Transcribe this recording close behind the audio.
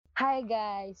Hi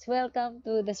guys! Welcome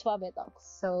to the Swabe Talks.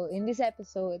 So, in this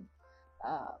episode,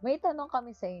 may tanong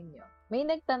kami sa inyo. May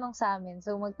nagtanong sa amin,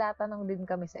 so magtatanong din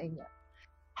kami sa inyo.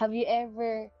 Have you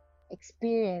ever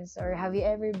experienced or have you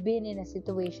ever been in a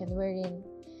situation wherein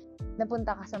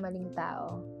napunta ka sa maling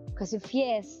tao? Kasi if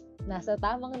yes, nasa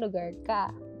tamang lugar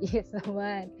ka. Yes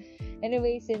naman.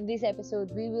 Anyways, in this episode,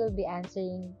 we will be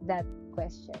answering that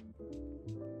question.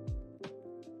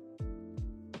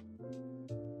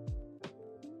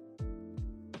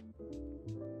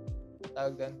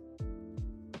 Tawag doon.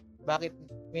 Bakit,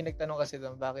 may nagtanong kasi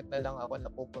doon, bakit na lang ako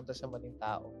napupunta sa maling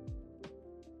tao?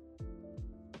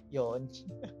 Yun.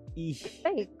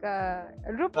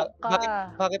 Rupok Bakit,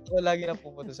 ka. bakit ako lagi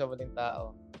napupunta sa maling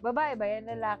tao? Babae ba yan?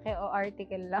 Lalaki o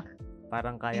article lang?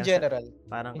 Parang In kayang general.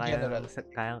 parang in general.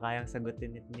 kayang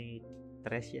sagutin ni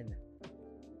Tres yan.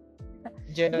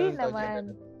 In general Hindi to, naman. general.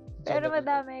 Pero General.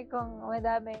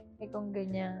 madami kong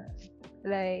ganyan,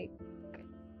 like,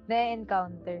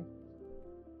 na-encounter.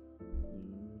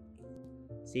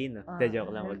 Sino? Ah.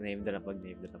 Joke lang, wag name drop.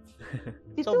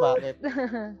 So, bakit?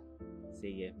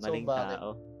 Sige, So, maling bakit?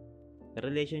 tao.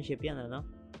 Relationship yan, ano?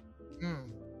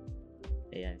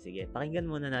 Ayan, sige.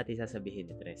 Pakinggan muna natin sasabihin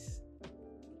ni Tres.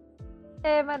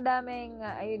 Madami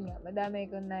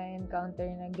kong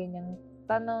na-encounter na ganyang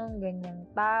tanong, ganyang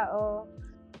tao.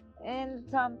 And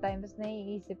sometimes,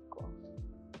 naiisip ko,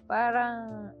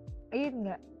 parang,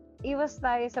 iwas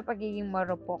tayo sa pagiging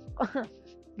marupok.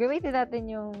 Gamitin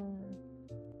natin yung,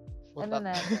 Utak.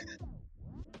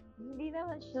 hindi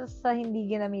naman siya sa hindi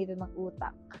ginamitan ng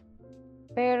utak.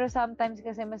 Pero sometimes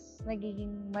kasi mas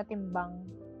nagiging matimbang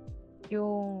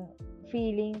yung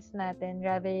feelings natin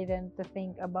rather than to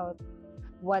think about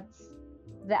what's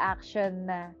the action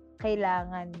na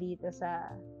kailangan dito sa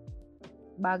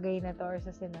bagay na to or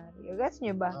sa scenario. Gets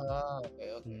nyo ba?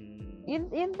 Okay.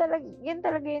 Yun talaga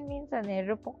yun minsan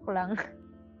rupok lang.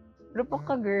 Rupok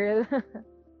ka, girl.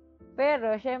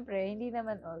 Pero, syempre, hindi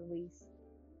naman always.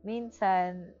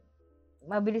 Minsan,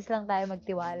 mabilis lang tayo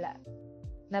magtiwala.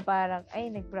 Na parang, ay,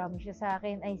 nag-promise siya sa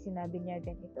akin, ay, sinabi niya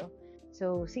ganito.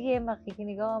 So, sige,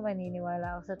 makikinig ako,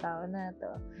 maniniwala ako sa tao na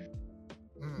to.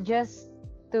 Just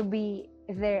to be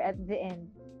there at the end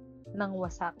ng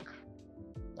wasak.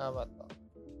 Tama to.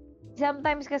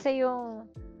 Sometimes kasi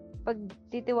yung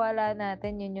pagtitiwala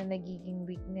natin, yun yung nagiging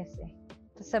weakness eh.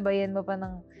 Tapos sabayan mo pa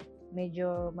ng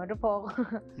medyo marupok.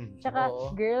 Tsaka,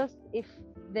 Oo. girls, if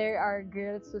there are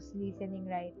girls who's listening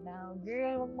right now,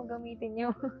 girl, huwag mo gamitin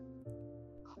yung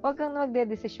huwag kang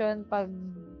magdedesisyon pag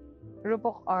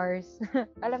rupok hours.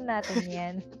 Alam natin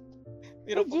yan.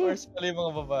 May rupok hours pala yung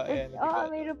mga babae.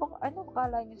 May rupok, ano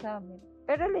kala nyo sa amin?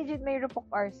 Pero legit, may rupok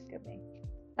hours kami.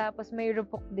 Tapos may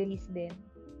rupok days din.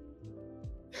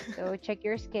 So, check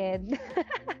your sked.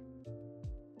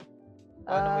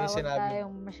 Ano mo yung Huwag sinabi?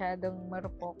 tayong masyadong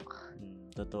marupok.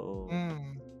 Totoo.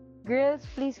 Girls,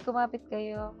 please kumapit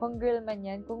kayo. Kung girl man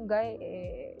yan, kung guy,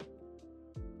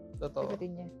 Totoo.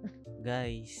 sagutin niya.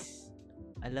 Guys,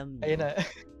 alam nyo. Ayun na.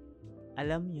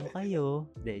 Alam nyo kayo.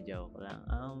 De, joke lang.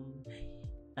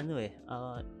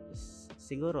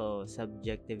 Siguro,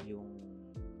 subjective yung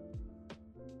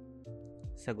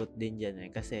sagot din dyan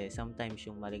Kasi sometimes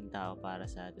yung maling tao para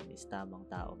sa atin is tamang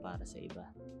tao para sa iba.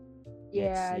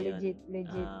 Yeah, Gets nyo legit.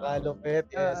 yun? Malupit,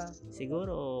 yes.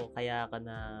 Siguro, kaya ka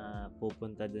na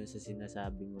pupunta dun sa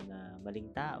sinasabi mo na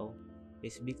maling tao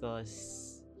is because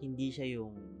hindi siya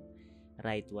yung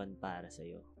right one para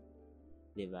sa'yo.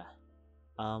 Diba?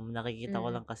 Nakikita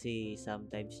ko lang kasi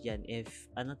sometimes dyan,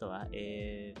 if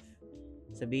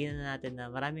sabihin na natin na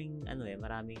maraming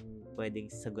pwedeng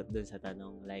sagot dun sa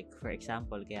tanong. Like, for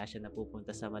example, kaya siya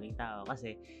napupunta sa maling tao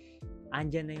kasi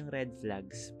andyan na yung red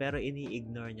flags pero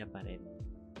ini-ignore niya pa rin.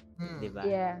 Diba?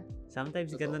 Yeah.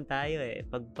 Sometimes Totoo. ganun tayo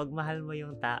Pag mahal mo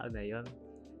yung tao na yon,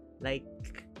 like,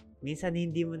 minsan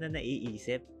hindi mo na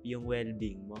naiisip yung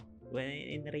well-being mo. When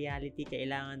in reality,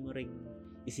 kailangan mo ring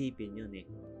isipin yun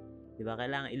Diba?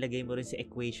 Kailangan ilagay mo rin sa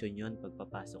equation yun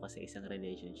pagpapasok ka sa isang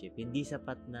relationship. Hindi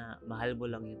sapat na mahal mo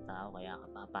lang yung tao kaya ka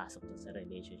papasok dun sa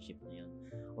relationship na yun.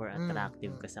 Or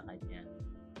attractive ka sa kanya.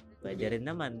 Pwede rin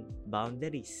naman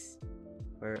boundaries.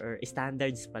 Or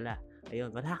standards pala. Ayun,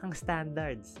 wala kang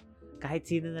standards. Kahit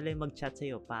sino na lang mag-chat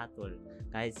sa'yo, patol.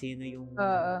 Kahit sino yung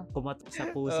kumatok sa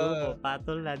puso mo,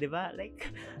 patol na, di ba? Like,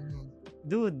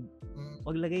 dude,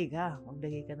 maglagay ka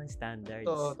ng standards.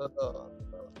 Totoo.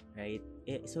 Right?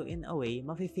 So, in a way,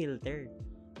 mafi-filter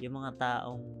yung mga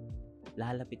taong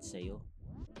lalapit sa'yo.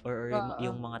 Or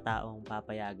yung mga taong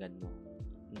papayagan mo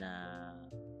na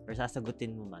or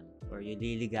sasagutin mo man or yung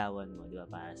liligawan mo, di ba,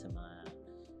 para sa mga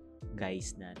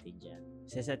guys natin dyan.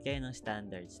 Seset kayo ng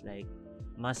standards like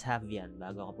must have yan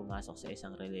bago ka pumasok sa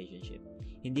isang relationship.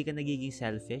 Hindi ka nagiging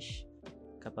selfish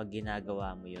kapag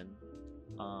ginagawa mo yun.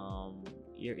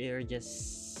 You're just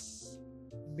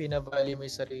Binavalue mo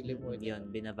yung sarili mo. yun,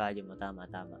 binavalue mo.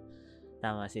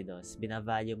 Tama si Dos.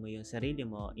 Binavalue mo yung sarili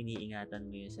mo, iniingatan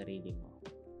mo yung sarili mo.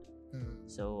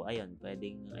 So, ayun,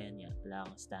 pwedeng, wala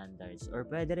kang standards. Or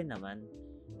pwede rin naman,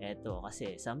 eto,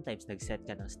 kasi sometimes nag-set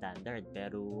ka ng standard,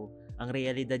 pero ang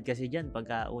realidad kasi dyan,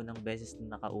 pagka unang beses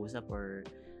na nakausap or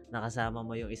nakasama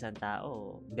mo yung isang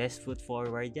tao, best foot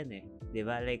forward yan eh.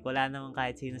 Diba? Like, wala naman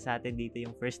kahit sino sa atin dito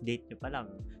yung first date nyo pa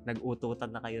lang,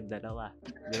 nag-ututan na kayong dalawa.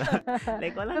 Diba?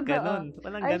 Like, walang ganun.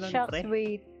 Walang Ay, ganun, shucks, pre.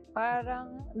 wait.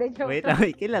 Parang, joke Wait lang. lang,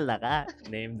 may kilala ka.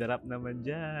 Name drop naman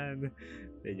dyan.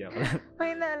 Joke lang.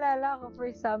 May naalala ko for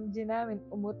Samji namin,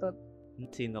 umutot.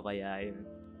 Sino kaya yun?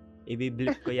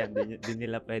 Ibiblip ko yan. Di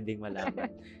nila pwedeng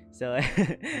malaman. So,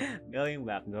 going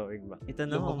back. Ito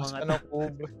naman Lumabas mga ka ng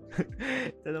pub.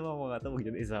 ito naman mga to, huwag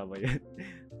yun isama yun.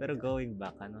 Pero going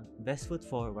back, best foot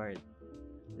forward.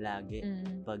 Lagi.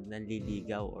 Pag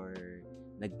nanliligaw or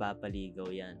nagpapaligaw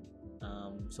yan.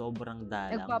 Sobrang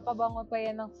dalang. Nagpapabango pa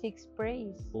yan ng 6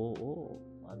 praise. Oo.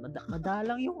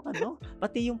 Madalang yung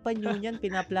pati yung panyo niyan,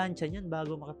 pinaplansya niyan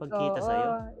bago makipagkita sa'yo.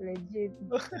 Legit.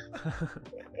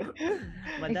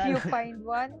 Madalang. If you find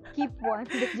one, keep one.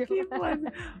 Keep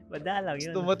one. Madalang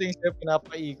yun. Tumating siya,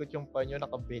 pinapaikot yung panyo,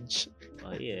 naka-bench.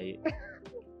 Oh, yeah.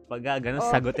 Pag ganun,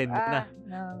 sagutin mo na.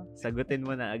 No. Sagutin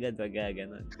mo na agad pag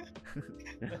ganun.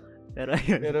 Pero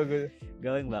ayun. Pero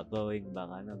going back,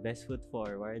 best foot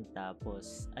forward,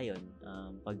 tapos, ayun,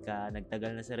 pagka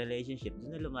nagtagal na sa relationship,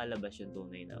 doon na lumalabas yung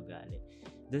tunay na ugali.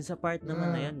 Doon sa part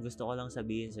naman na yan, gusto ko lang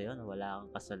sabihin sa'yo na wala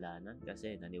kang kasalanan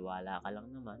kasi naniwala ka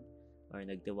lang naman or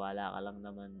nagtiwala ka lang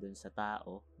naman doon sa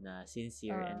tao na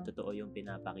sincere and totoo yung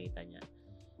pinapakita niya.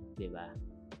 Diba?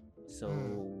 So,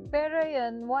 pero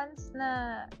yun, once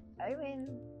na, I mean,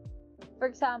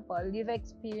 for example, you've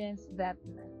experienced that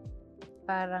na.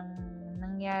 Parang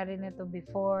nangyari nito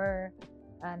before,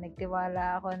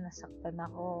 nagtiwala ako, nasaktan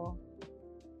ako.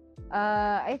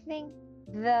 I think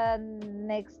the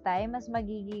next time, mas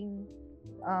magiging,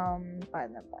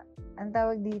 paano ba? Ang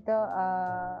tawag dito,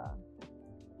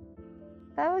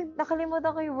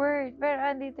 nakalimutan ko yung word, pero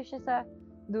andito siya sa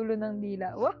dulo ng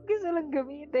dila. Wag, gusto lang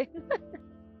gamitin.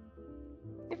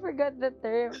 I forgot the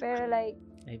term, pero like,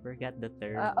 I forgot the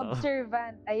term.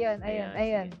 Observant. Ayun.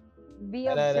 Be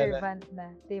Ala. observant na,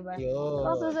 diba?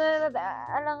 Tapos susunod,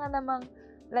 alam nga namang,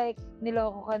 like,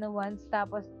 niloko ka na once,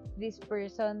 tapos this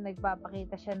person,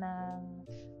 nagpapakita siya ng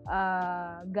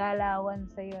galawan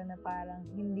sa'yo na parang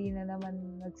hindi na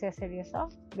naman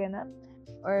nagseseryoso, ganun.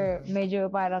 Or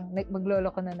medyo parang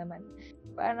magloloko na naman.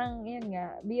 Parang, yun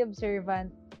nga, be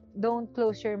observant. Don't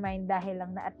close your mind dahil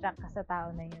lang na-attract ka sa tao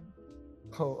na yun.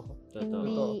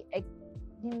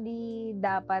 Hindi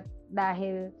dapat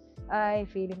dahil ay,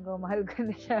 feeling ko, mahal ko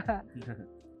na siya.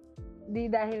 Hindi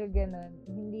dahil ganun.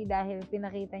 Hindi dahil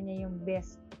pinakita niya yung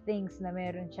best things na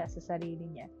meron siya sa sarili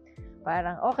niya.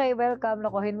 Parang, okay, welcome,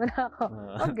 lokohin mo na ako.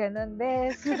 Ganun,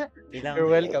 best. You're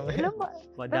welcome.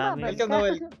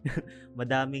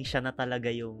 Madaming siya na talaga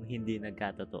yung hindi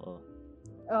nagkatotoo.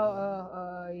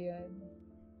 Oo, yun.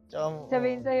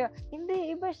 Sabihin sa'yo,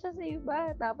 hindi, iba siya sa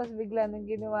iba. Tapos bigla nung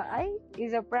ginawa, ay,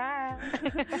 is a prank.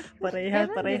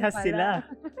 Parehas sila.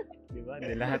 Diba?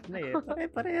 Di lahat na eh.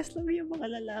 Parehas lang yung mga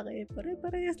lalaki.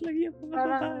 Parehas lang yung mga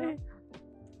babae.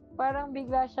 Parang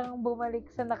bigla siyang bumalik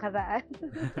sa nakaraan.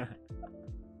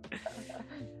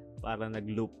 Parang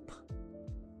nag-loop.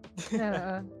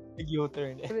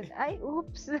 U-turn. Ay,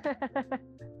 oops.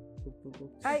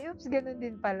 Ay, oops, ganun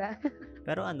din pala.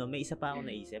 Pero may isa pa ako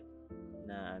naisip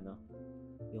na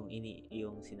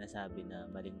yung sinasabi na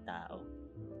maling tao.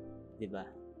 'Di ba?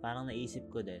 Parang naisip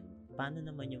ko din, paano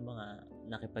naman yung mga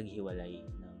nakipaghiwalay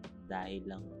ng dahil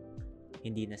lang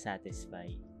hindi na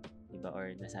satisfy, 'di ba? Or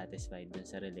na-satisfied dun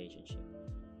sa relationship.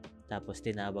 Tapos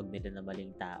tinawag nila na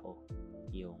maling tao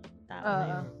yung tao na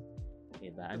yun.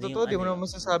 'Di ba? Totoo, di mo naman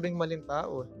masasabing maling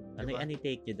tao. Ano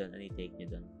take nyo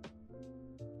doon?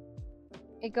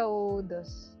 Ikaw,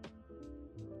 Dos.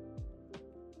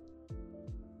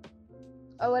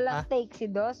 Walang take si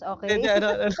Dos, okay?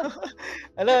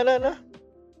 Ano?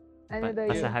 Ano daw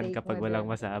yung pasahan take kapag mo walang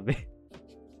doon? masabi.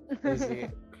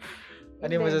 Sige.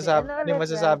 Ano yung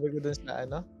masasabi ko dun sa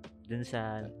ano? Dun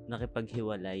sa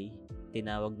nakipaghiwalay,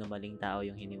 tinawag na maling tao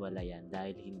yung hiniwalayan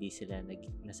dahil hindi sila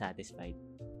na-satisfied.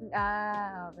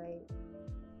 Okay.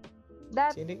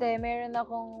 Dati, meron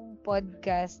akong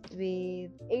podcast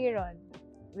with Aaron.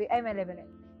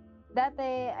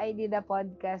 dati I did a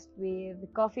podcast with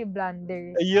Coffee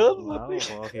Blunders. Ayun! Wow,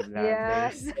 coffee Yes.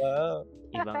 blunders. Wow.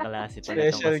 Ibang klase pala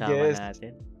itong Special kasama guest.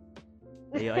 natin.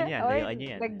 Layuan yan, Oy, layuan nyo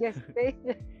yan.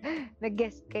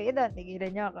 nag-guest kayo doon.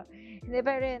 Tigilan niyo ako. Hindi,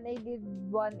 pero yun, I did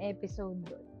one episode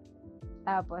doon.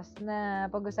 Tapos, na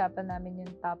pag-usapan namin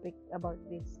yung topic about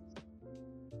this.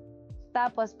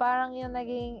 Tapos, parang yung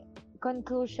naging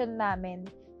conclusion namin,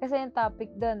 kasi yung topic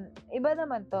doon, iba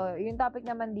naman to. Yung topic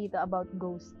naman dito about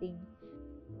ghosting.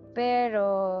 Pero,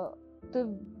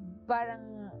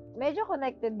 parang, medyo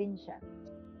connected din siya.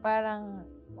 Parang,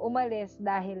 umalis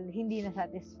dahil hindi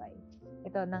na-satisfy.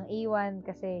 Ito, nang iwan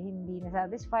kasi hindi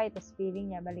na-satisfy, tapos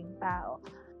feeling niya maling tao.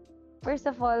 First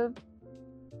of all,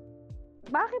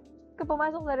 bakit ka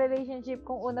pumasok sa relationship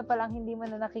kung una pa lang hindi mo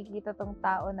na nakikita tong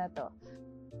tao na to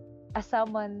as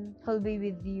someone who'll be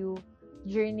with you,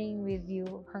 journeying with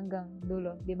you hanggang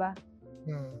dulo, di ba?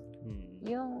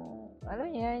 Yung, alam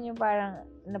niyo yan, yung parang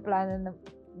naplano na,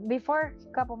 before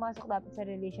ka pumasok dapat sa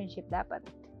relationship, dapat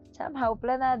somehow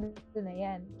planado na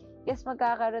yan. Yes,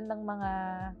 magkakaroon ng mga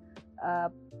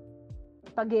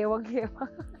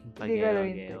pag-ewang-ewang.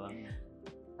 Pag-ewang-ewang.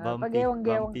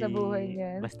 Pag-ewang-ewang sa buhay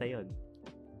niyan. Basta yun.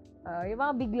 Yung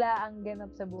mga biglaang ganap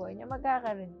sa buhay niya,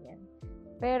 magkakaroon yan.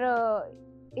 Pero,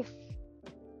 if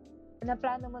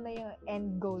naplano mo na yung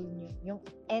end goal nyo, yung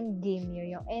end game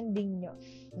nyo, yung ending nyo,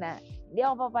 na hindi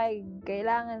ako papayag,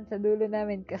 kailangan sa dulo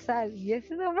namin kasal. Yes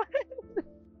naman.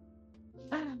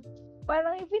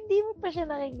 Parang if hindi mo pa siya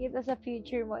nakikita sa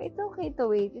future mo, it's okay to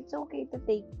wait. It's okay to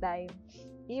take time.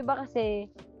 Yung iba kasi,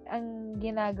 ang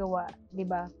ginagawa, di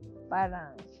ba?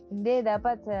 Parang, hindi,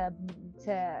 dapat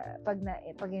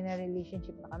pag in a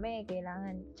relationship na kami,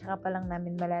 kailangan, tsaka pa lang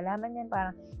namin malalaman yan,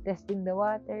 parang testing the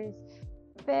waters.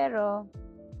 Pero,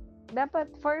 dapat,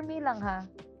 for me lang ha,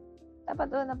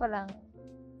 dapat una pa lang,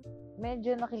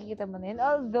 medyo nakikita mo na yun.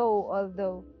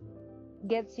 Although,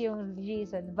 gets yung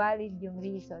reason, valid yung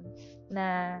reason,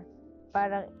 na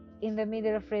parang in the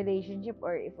middle of relationship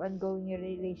or if ongoing yung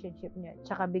relationship nyo,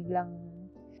 tsaka biglang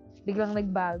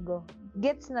nagbago.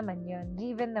 Gets naman yun.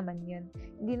 Given naman yun.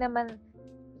 Hindi naman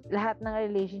lahat ng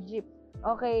relationship,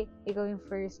 okay, ikaw yung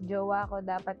first jowa ko,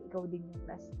 dapat ikaw din yung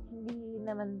last. Hindi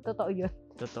naman totoo yun.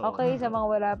 Totoo. Okay, sa mga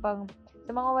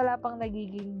wala pang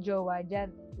nagiging jowa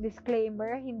dyan,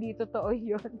 disclaimer, hindi totoo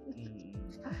yun.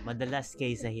 Madalas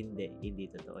kaysa hindi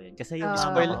totoo yun. Kasi yung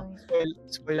mama Spoil, ko,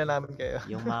 spoil na namin kayo.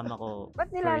 yung mama ko,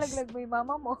 Ba't nilalaglag mo yung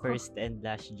mama mo? first and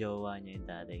last jowa niya yung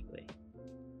tatay ko eh.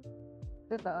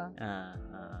 Totoo.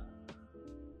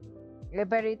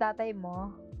 Pero yung tatay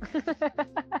mo,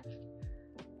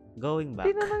 Going back.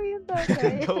 tinanong yung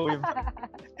tatay. Going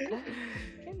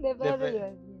Hindi, pero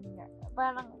yun nga.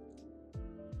 Parang,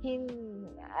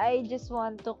 I just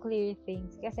want to clear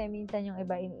things. Kasi minsan yung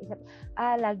iba iniisip,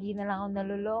 lagi na lang ako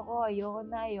naluloko, ayoko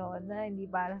na, hindi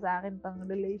para sa akin tong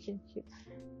relationship.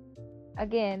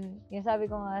 Again, yung sabi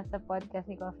ko nga sa podcast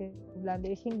ni Coffee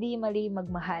Blunders, hindi mali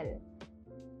magmahal.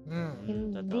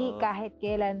 Hindi Totoo. kahit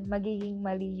kailan magiging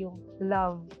mali yung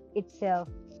love itself.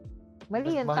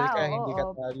 Mali yung Mahal tao, ka, hindi ka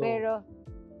oo, talo. pero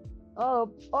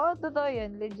totoo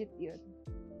yun, legit yun.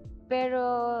 Pero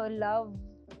love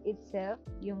itself,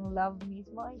 yung love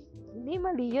mismo, hindi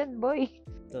mali yun, boy.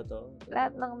 Totoo.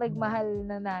 Lahat ng nagmahal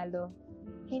nanalo.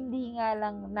 Hindi nga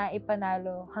lang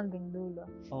naipanalo hanggang dulo.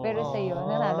 Pero sa'yo,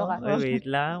 nanalo ka. Ay, wait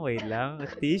lang.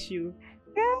 Tissue.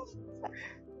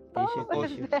 Tissue.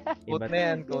 Quote na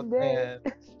yan.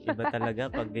 Iba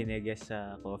talaga pag binigyan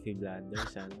sa Coffee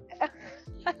Blunders, ano?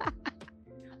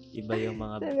 Iba yung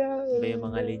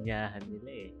mga linyahan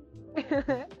nila eh.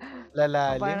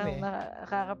 Lalalim Parang eh.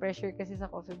 nakaka-pressure kasi sa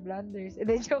Coffee Blunders.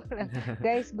 Joke lang.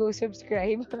 Guys, go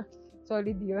subscribe.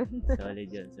 Solid yun.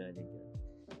 Solid yun.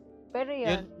 Pero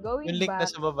yun, going Yung link na back,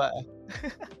 sa baba.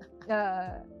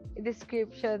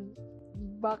 description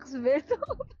box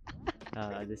below.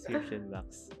 Description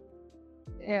box.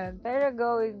 Yun, pero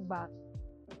going back,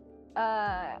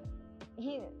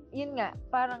 yun nga,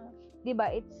 parang, di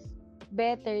ba, it's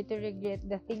better to regret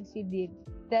the things you did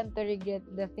than to regret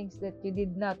the things that you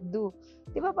did not do.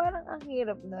 Di ba, parang ang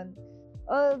hirap nun.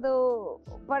 Although,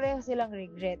 pareho silang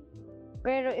regret.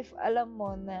 Pero if alam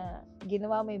mo na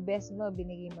ginawa mo yung best mo,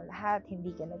 binigay mo lahat, hindi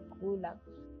ka nagkulang,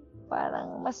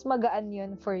 parang mas magaan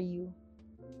yun for you.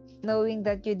 Knowing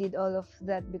that you did all of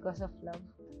that because of love.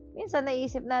 Minsan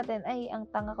naisip natin, ay,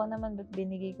 ang tanga ko naman, ba't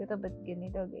binigay ko to, ba't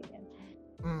ganito, ganyan.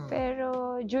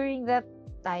 Pero during that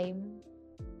time,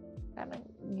 parang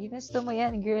ginusto mo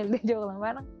yan, girl. Joke lang.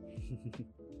 Parang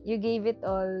you gave it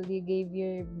all, you gave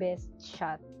your best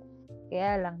shot.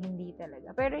 Kaya lang, hindi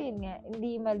talaga. Pero yun nga,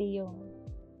 hindi mali yung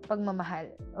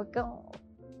pagmamahal. Huwag kang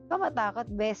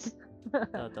matakot, best.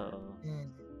 Totoo.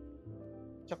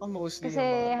 Tsaka mostly Kasi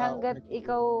yung mga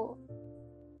tao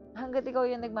hanggat ikaw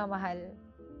yung nagmamahal,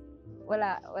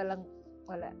 wala.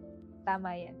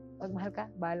 Tama yan. Magmahal ka,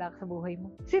 bahala ka sa buhay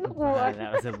mo. Sino po?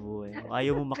 Bahala ka sa buhay mo.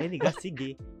 Ayaw mo makinig,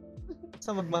 sige.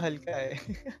 sa magmahal ka eh.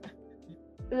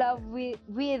 Love with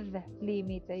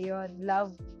limits. Ayun.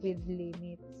 Love with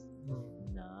limits.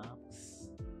 Nox.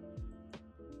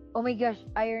 Oh my gosh,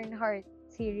 Ironheart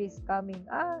series coming.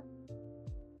 Okay,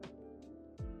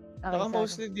 Saka sorry.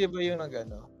 mostly, di ba yung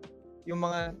yung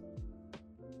mga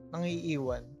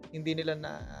nangiiwan, hindi nila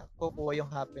na kukuha yung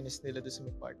happiness nila doon sa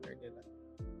may partner nila.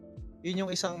 Yun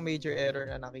yung isang major error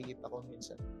na nakikita ko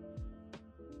minsan.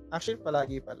 Actually,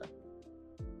 palagi pala.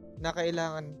 Na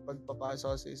kailangan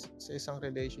pagpapasok sa isang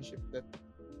relationship that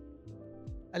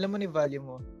alam mo ni value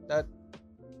mo that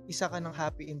isa ka ng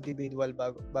happy individual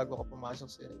bago ka pumasok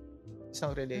sa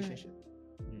isang relationship.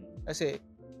 Kasi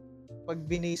pag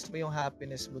binase mo yung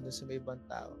happiness mo dun sa may ibang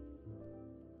tao,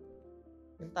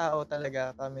 yung tao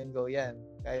talaga come and go yan.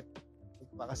 Kahit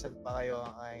magpakasal pa kayo,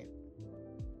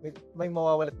 may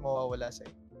mawawala at mawawala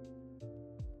sa'yo.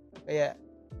 Kaya,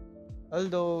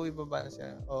 although ibaba na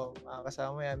siya,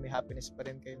 makakasama yan, may happiness pa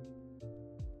rin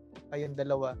kayong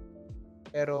dalawa.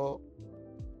 Pero,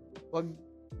 wag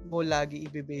mo lagi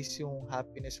i-base yung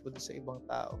happiness mo sa ibang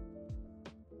tao.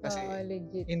 Kasi,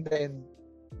 legit. in the end,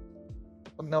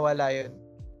 pag nawala yun,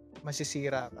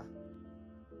 masisira ka.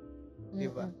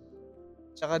 Diba?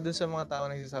 Tsaka dun sa mga tao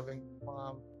nagsasabing mga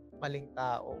maling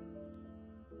tao,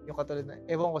 yung katulad na,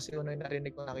 ewan ko sino yung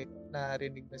narinig na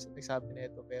nagsabi na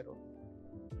ito, pero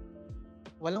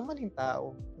walang maling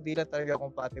tao. Hindi lang talaga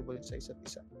compatible sa isa't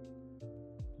isa.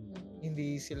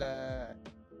 Hindi sila,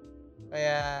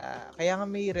 kaya nga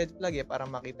may red flag para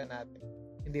makita natin.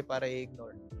 Hindi para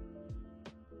i-ignore.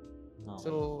 Okay.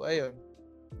 So, ayun.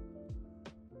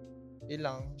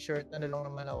 Ilang, short lang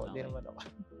naman ako. Hindi naman ako.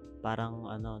 Parang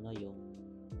yung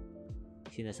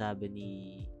sinasabi ni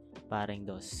Pareng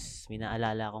Dos, may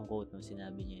naalala akong quote nung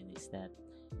sinabi niya is that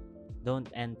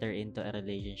don't enter into a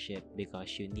relationship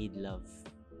because you need love.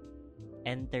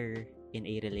 Enter in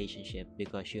a relationship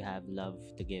because you have love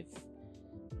to give.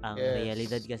 Ang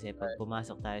realidad kasi pag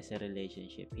pumasok tayo sa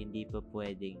relationship, hindi pa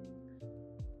pwedeng,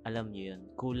 alam nyo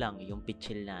yun, kulang yung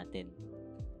pitchil natin.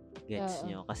 Gets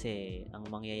nyo? Kasi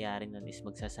ang mangyayari nun is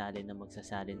magsasalin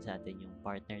sa atin yung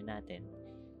partner natin.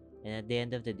 And at the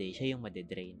end of the day, siya yung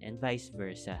madidrain. And vice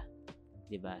versa.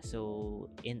 Diba? So,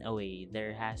 in a way,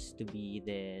 there has to be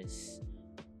this,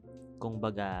 kung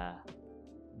baga,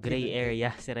 gray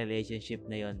area sa relationship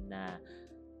na yon na,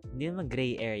 hindi naman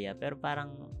gray area, pero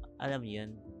parang, alam nyo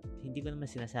yun, hindi ko naman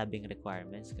sinasabing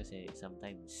requirements kasi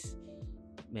sometimes,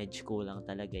 medyo kulang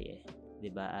talaga eh.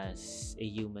 Diba? As a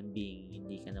human being,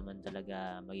 hindi ka naman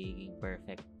talaga magiging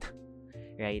perfect.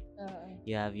 Right?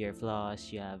 You have your flaws,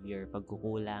 you have your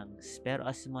pagkukulangs, pero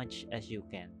as much as you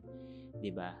can,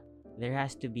 'di ba? There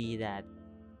has to be that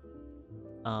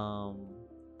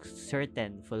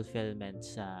certain fulfillment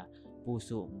sa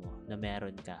puso mo na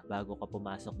meron ka bago ka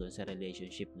pumasok doon sa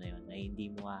relationship na yon, na hindi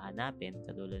mo hahanapin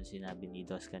katulad ng sinabi ni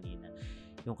Dos kanina,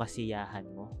 yung kasiyahan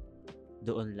mo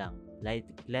doon lang. Like,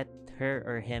 let her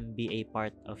or him be a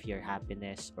part of your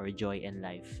happiness or joy in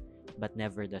life, but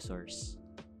never the source.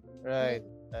 Right.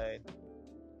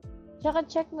 Tsaka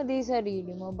check mo din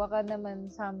sarili mo. Baka naman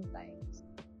sometimes,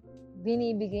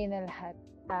 binibigay na lahat.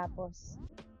 Tapos,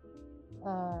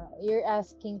 you're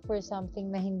asking for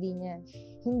something na hindi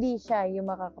siya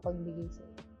yung makakapagbigay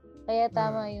sa'yo. Kaya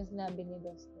tama yung sinabi ni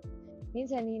Dustin.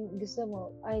 Minsan,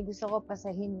 gusto ko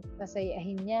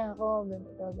pasayahin niya ako,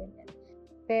 ganito, ganyan.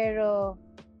 Pero,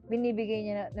 binibigay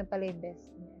niya na pala yung best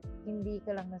niya. Hindi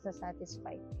ka lang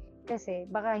nasasatisfied. Kasi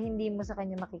baka hindi mo sa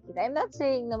kanya makikita. I'm not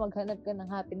saying na maghanap ka ng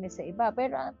happiness sa iba,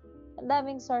 pero ang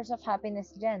daming source of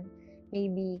happiness dyan.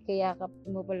 Maybe kaya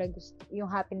mo pala yung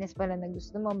happiness pala na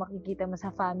gusto mo, makikita mo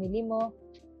sa family mo,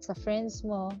 sa friends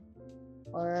mo,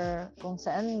 or kung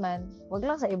saan man. Wag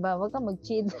lang sa iba, wag kang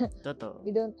mag-cheat. Totoo.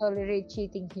 We don't tolerate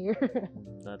cheating here.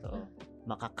 Totoo.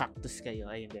 Makakaktus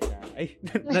kayo. Ay, hindi.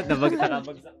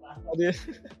 Nakabagsak pa ako.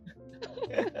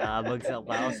 Nakabagsak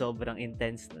pa ako. Sobrang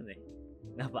intense nun eh.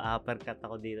 Napa-uppercut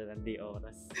ako dito ng di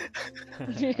oras.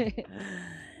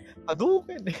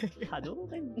 Hadukin.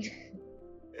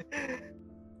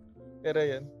 Pero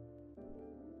yun.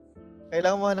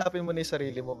 Kailangan mo hanapin mo na yung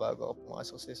sarili mo bago ako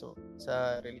pumasok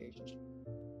sa relationship.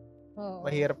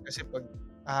 Mahirap kasi pag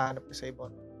hahanap ka sa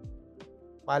iba.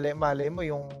 Mali mo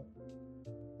yung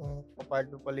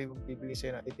partner pala yung bibigay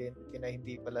sa'yo ng identity na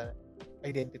hindi pala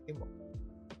identity mo.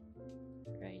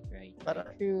 Right.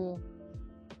 True.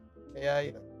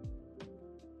 Kaya yun.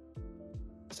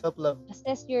 Self-love.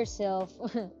 Assess yourself.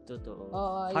 Totoo.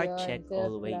 Oo, Heart yun. check Self-love.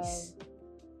 always.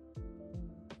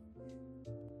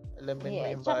 Alamin mo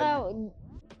Yeah. yung Tsaka, value.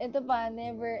 ito pa,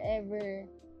 never ever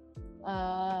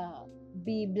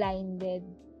be blinded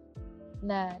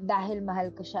na dahil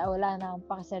mahal ko siya, wala na akong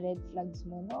paki sa red flags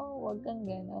mo. No, wag kang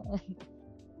gano'n.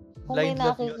 Kung may Blind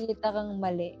love yun.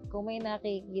 kung may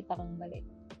nakikita kang mali,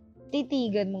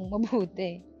 titigan mong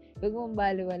mabuti. Huwag mong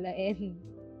baliwalain.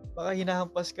 Baka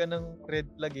hinahampas ka ng red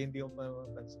flag hindi mo pa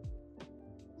mapapansin.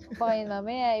 Baka yun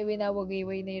mamaya,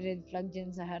 iwinawagayway na yung red flag dyan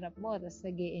sa harap mo, tapos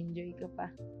nag-enjoy ka pa.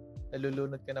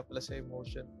 Nalulunod ka na pala sa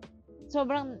emotion.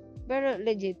 Pero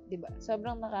legit, di ba?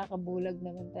 Sobrang nakakabulag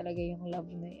naman talaga yung love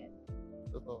na yan.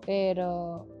 Totoo. Pero,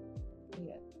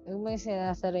 yun. Huwag mo yung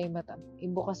sinasaray mata.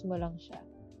 Ibukas mo lang siya.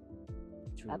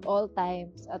 True. At all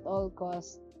times, at all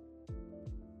costs.